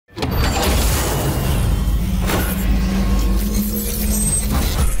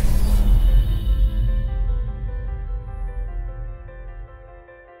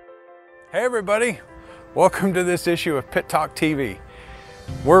Hey everybody, welcome to this issue of PitTalkTV.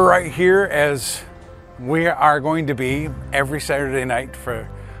 We're right here as we are going to be every Saturday night for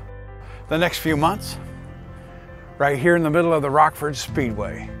the next few months, right here in the middle of the Rockford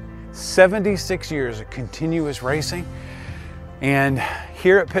Speedway. 76 years of continuous racing, and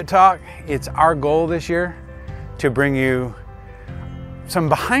here at Pit Talk, it's our goal this year to bring you some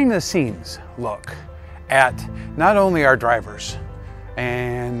behind the scenes look at not only our drivers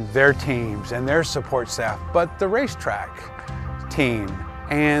and their teams and their support staff, but the racetrack team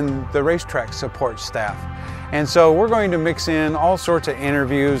and the racetrack support staff. And so we're going to mix in all sorts of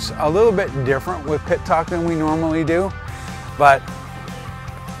interviews, a little bit different with Pit Talk than we normally do, but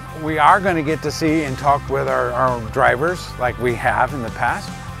we are going to get to see and talk with our drivers like we have in the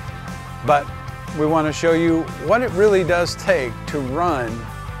past. But we want to show you what it really does take to run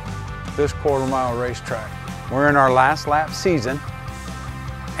this quarter-mile racetrack. We're in our last lap season,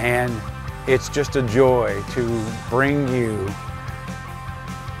 and it's just a joy to bring you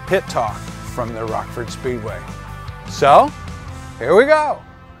Pit Talk from the Rockford Speedway. So, here we go.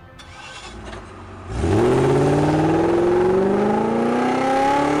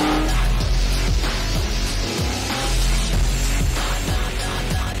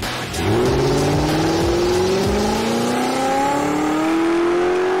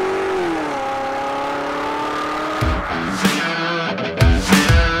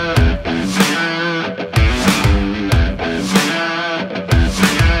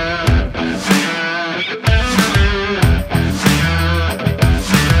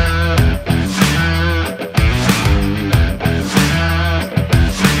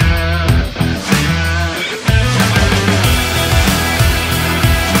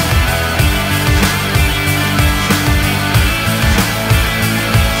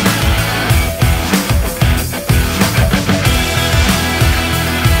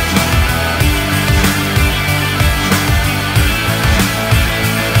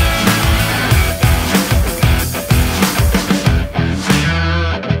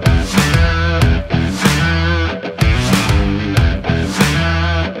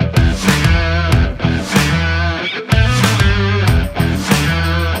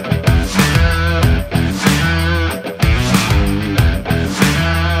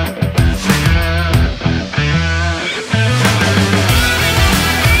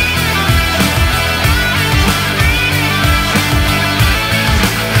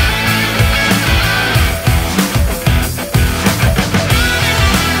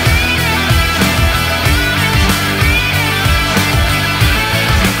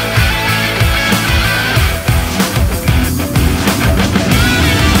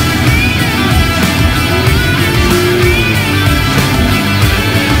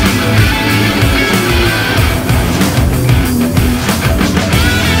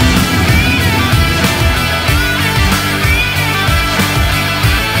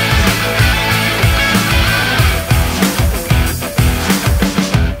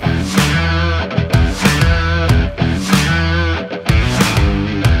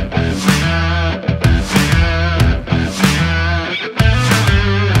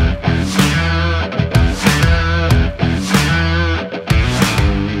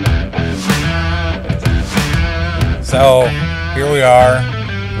 So here we are,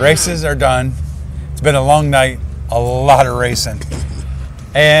 races are done. It's been a long night, a lot of racing.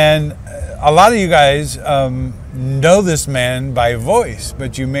 And a lot of you guys know this man by voice,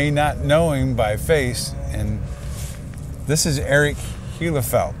 but you may not know him by face. And this is Eric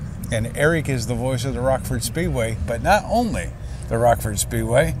Helefelt. And Eric is the voice of the Rockford Speedway, but not only the Rockford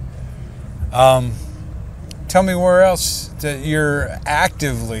Speedway. Tell me where else that you're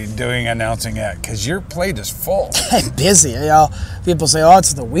actively doing announcing at, because your plate is full. Busy, you know. People say, "Oh,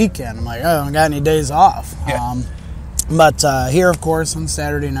 it's the weekend." I'm like, "Oh, I don't got any days off." Yeah. But here, of course, on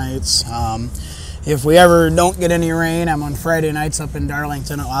Saturday nights. If we ever don't get any rain, I'm on Friday nights up in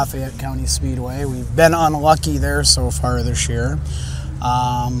Darlington at Lafayette County Speedway. We've been unlucky there so far this year.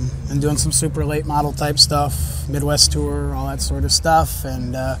 And doing some super late model type stuff, Midwest tour, all that sort of stuff,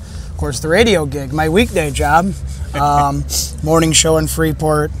 and of course the radio gig, my weekday job, morning show in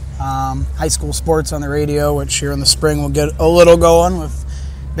Freeport, high school sports on the radio, which here in the spring we'll get a little going with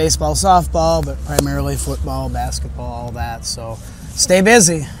baseball, softball, but primarily football, basketball, all that. So stay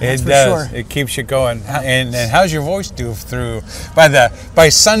busy. That's it for does. Sure. It keeps you going. And how's your voice do through? By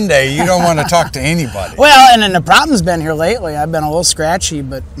Sunday, you don't want to talk to anybody. Well, and then the problem's been here lately. I've been a little scratchy,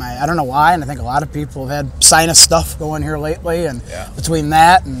 but I don't know why. And I think a lot of people have had sinus stuff going here lately. And between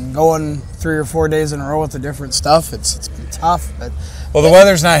that and going 3 or 4 days in a row with the different stuff, it's been tough. But well, the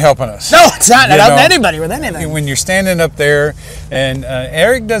weather's not helping us. No, it's not helping anybody with anything. When you're standing up there, and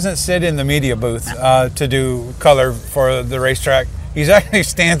Eric doesn't sit in the media booth to do color for the racetrack. He actually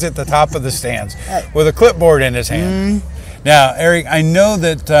stands at the top of the stands with a clipboard in his hand. Now, Eric, I know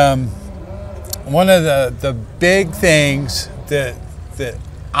that one of the big things that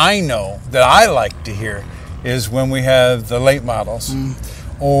I know that I like to hear is when we have the late models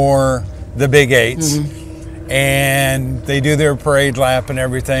or the big eights, and they do their parade lap and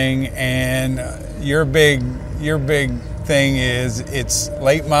everything, and your big thing is it's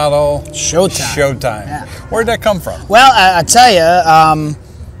late model showtime. Yeah. Where'd that come from? Well, I tell you,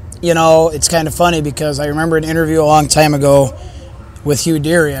 you know, it's kind of funny because I remember an interview a long time ago with Hugh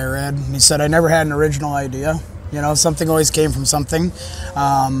Deary I read, and he said, I never had an original idea. You know, something always came from something.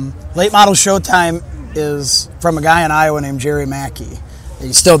 Late model showtime is from a guy in Iowa named Jerry Mackey.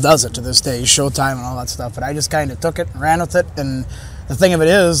 He still does it to this day. He's Showtime and all that stuff. But I just kind of took it and ran with it. And the thing of it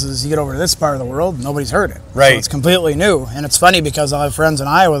is you get over to this part of the world, nobody's heard it. Right. So it's completely new. And it's funny because I have friends in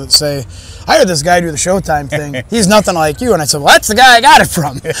Iowa that say, I heard this guy do the Showtime thing. He's nothing like you. And I said, well, that's the guy I got it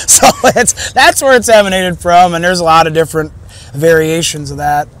from. So that's where it's emanated from. And there's a lot of different variations of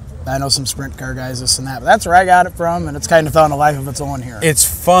that. I know some sprint car guys, this and that. But that's where I got it from. And it's kind of found a life of its own here. It's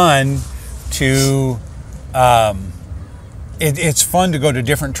fun to... It's fun to go to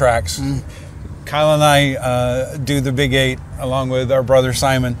different tracks. Kyle and I do the Big 8 along with our brother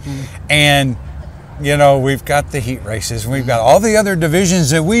Simon. And, you know, we've got the heat races. We've got all the other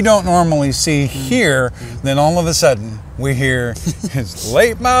divisions that we don't normally see here. Then all of a sudden, we hear it's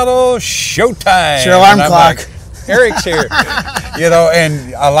late model showtime. Your alarm clock. Like, Eric's here. You know,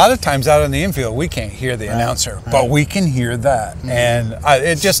 and a lot of times out in the infield, we can't hear the announcer, but we can hear that. And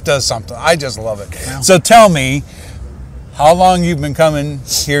it just does something. I just love it. Yeah. So tell me, how long you've been coming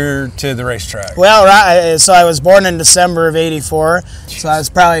here to the racetrack? Well, so I was born in December of '84, so I was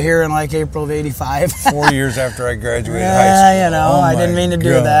probably here in like April of '85. 4 years after I graduated high school. You know, Oh I didn't mean to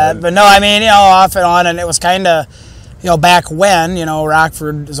do God. that. But no, I mean, you know, off and on, and it was kind of, you know, back when, you know,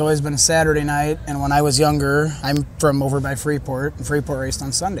 Rockford has always been a Saturday night, and when I was younger, I'm from over by Freeport, and Freeport raced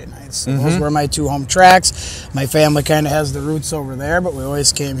on Sunday nights. So those were my two home tracks. My family kind of has the roots over there, but we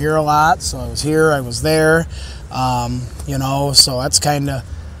always came here a lot, so I was here, I was there. You know, so that's kind of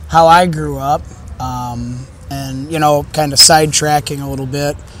how I grew up. And, you know, kind of sidetracking a little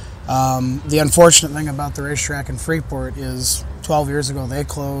bit. The unfortunate thing about the racetrack in Freeport is 12 years ago they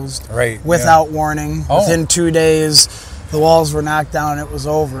closed without warning. Within 2 days, the walls were knocked down and it was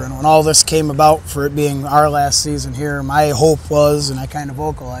over. And when all this came about for it being our last season here, my hope was, and I kind of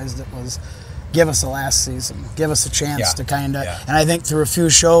vocalized it, was give us a last season. Give us a chance to kind of, and I think through a few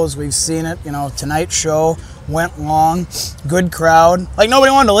shows we've seen it. You know, tonight's show went long, good crowd. Like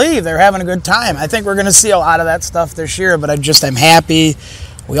nobody wanted to leave. They were having a good time. I think we're going to see a lot of that stuff this year, but I'm happy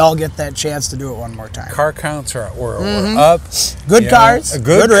we all get that chance to do it one more time. Car counts were up. Good cars.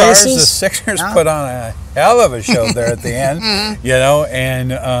 Good races. Cars. The Sixers put on a hell of a show there at the end. You know,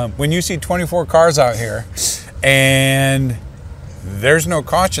 and when you see 24 cars out here and there's no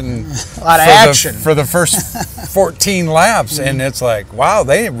caution a lot of action for the first 14 laps, and it's like, wow,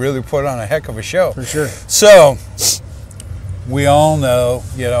 they really put on a heck of a show. For sure. So we all know,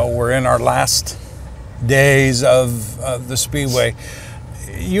 you know, we're in our last days of the Speedway.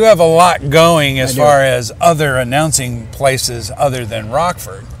 You have a lot going as far as other announcing places other than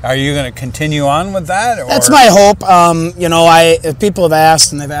Rockford. Are you going to continue on with that? Or? That's my hope. You know, if people have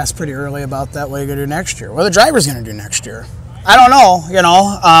asked, and they've asked pretty early about that, what are you going to do next year? What are the drivers going to do next year? I don't know, you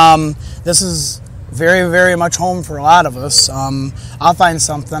know. This is very, very much home for a lot of us. I'll find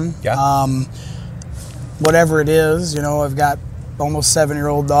something. Yeah. Whatever it is, you know, I've got almost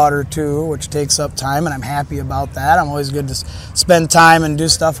 7-year-old daughter too, which takes up time, and I'm happy about that. I'm always good to spend time and do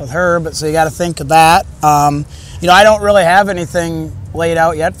stuff with her, but so you got to think of that. You know, I don't really have anything laid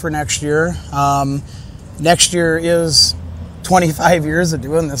out yet for next year. Next year is 25 years of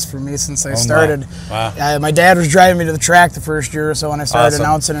doing this for me since I started. Wow. My dad was driving me to the track the first year or so when I started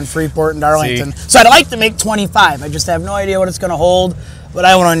announcing in Freeport and Darlington. So I'd like to make 25. I just have no idea what it's going to hold, but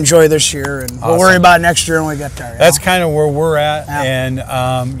I want to enjoy this year, and we'll worry about next year when we get there. That's kind of where we're at, and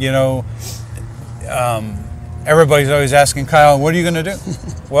you know, everybody's always asking Kyle, what are you going to do?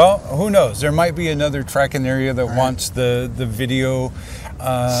 Well, who knows? There might be another track in the area that wants the video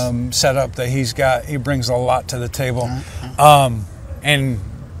setup that he's got. He brings a lot to the table. And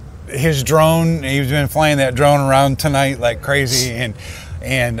his drone, he's been flying that drone around tonight like crazy,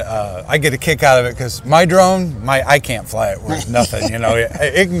 and I get a kick out of it because my drone, I can't fly it worth nothing. You know,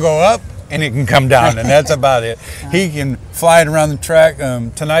 it can go up and it can come down, and that's about it. He can flying around the track.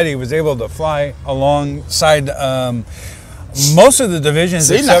 Tonight he was able to fly alongside most of the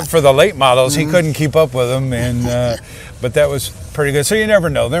divisions except for the late models. He couldn't keep up with them, and but that was pretty good. So you never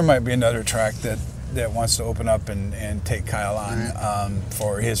know. There might be another track that wants to open up and take Kyle on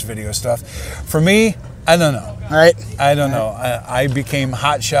for his video stuff. For me, I don't know. Right. I don't know. I became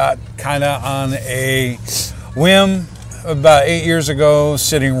hot shot kind of on a whim about 8 years ago,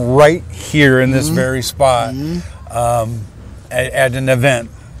 sitting right here in this very spot at an event.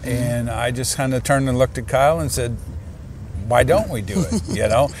 And I just kind of turned and looked at Kyle and said, why don't we do it? You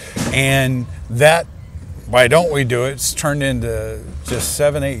know? And that, why don't we do it, it's turned into just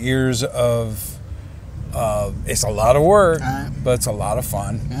 7-8 years of, it's a lot of work, but it's a lot of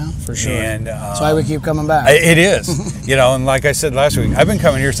fun. Yeah, for sure. And that's why we keep coming back. It is. You know, and like I said last week, I've been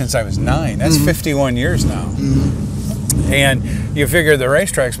coming here since I was 9. That's 51 years now. And you figure the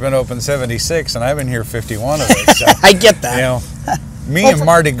racetrack's been open 76, and I've been here 51 of it. So, I get that. You know, me and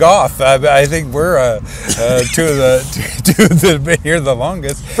Marty Goff, I think we're two of the that have been here the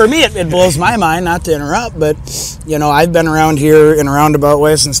longest. For me, it blows my mind, not to interrupt, but, you know, I've been around here in a roundabout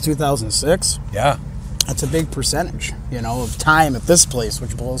way since 2006. Yeah. That's a big percentage, you know, of time at this place,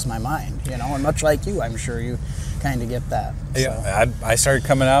 which blows my mind, you know, and much like you, I'm sure you kind of get that. So. Yeah, I started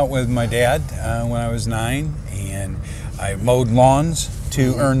coming out with my dad when I was 9, and I mowed lawns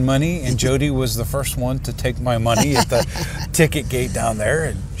to earn money, and Jody was the first one to take my money at the ticket gate down there,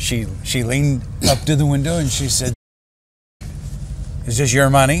 and she leaned up to the window and she said, "Is this your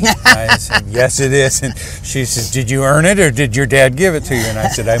money?" I said, "Yes, it is." And she says, "Did you earn it or did your dad give it to you?" And I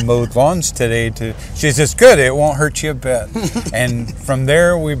said, "I mowed lawns today." She says, "Good, it won't hurt you a bit." And from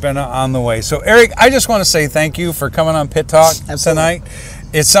there, we've been on the way. So, Eric, I just want to say thank you for coming on Pit Talk tonight.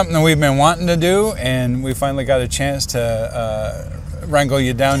 It's something that we've been wanting to do, and we finally got a chance to wrangle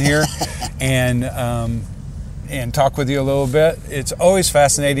you down here and talk with you a little bit. It's always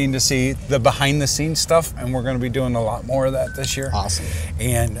fascinating to see the behind-the-scenes stuff, and we're going to be doing a lot more of that this year. Awesome.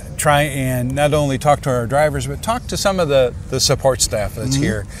 And try and not only talk to our drivers, but talk to some of the support staff that's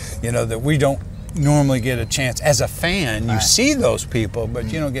here, you know, that we don't normally get a chance. As a fan, you see those people, but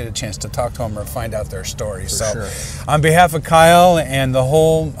you don't get a chance to talk to them or find out their stories. So on behalf of Kyle and the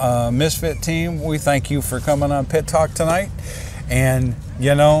whole Misfit team, we thank you for coming on Pit Talk tonight. And,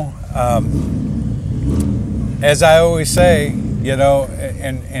 you know, as I always say, you know,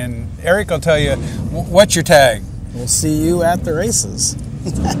 and Eric will tell you, what's your tag? We'll see you at the races.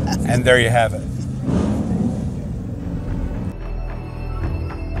 And there you have it.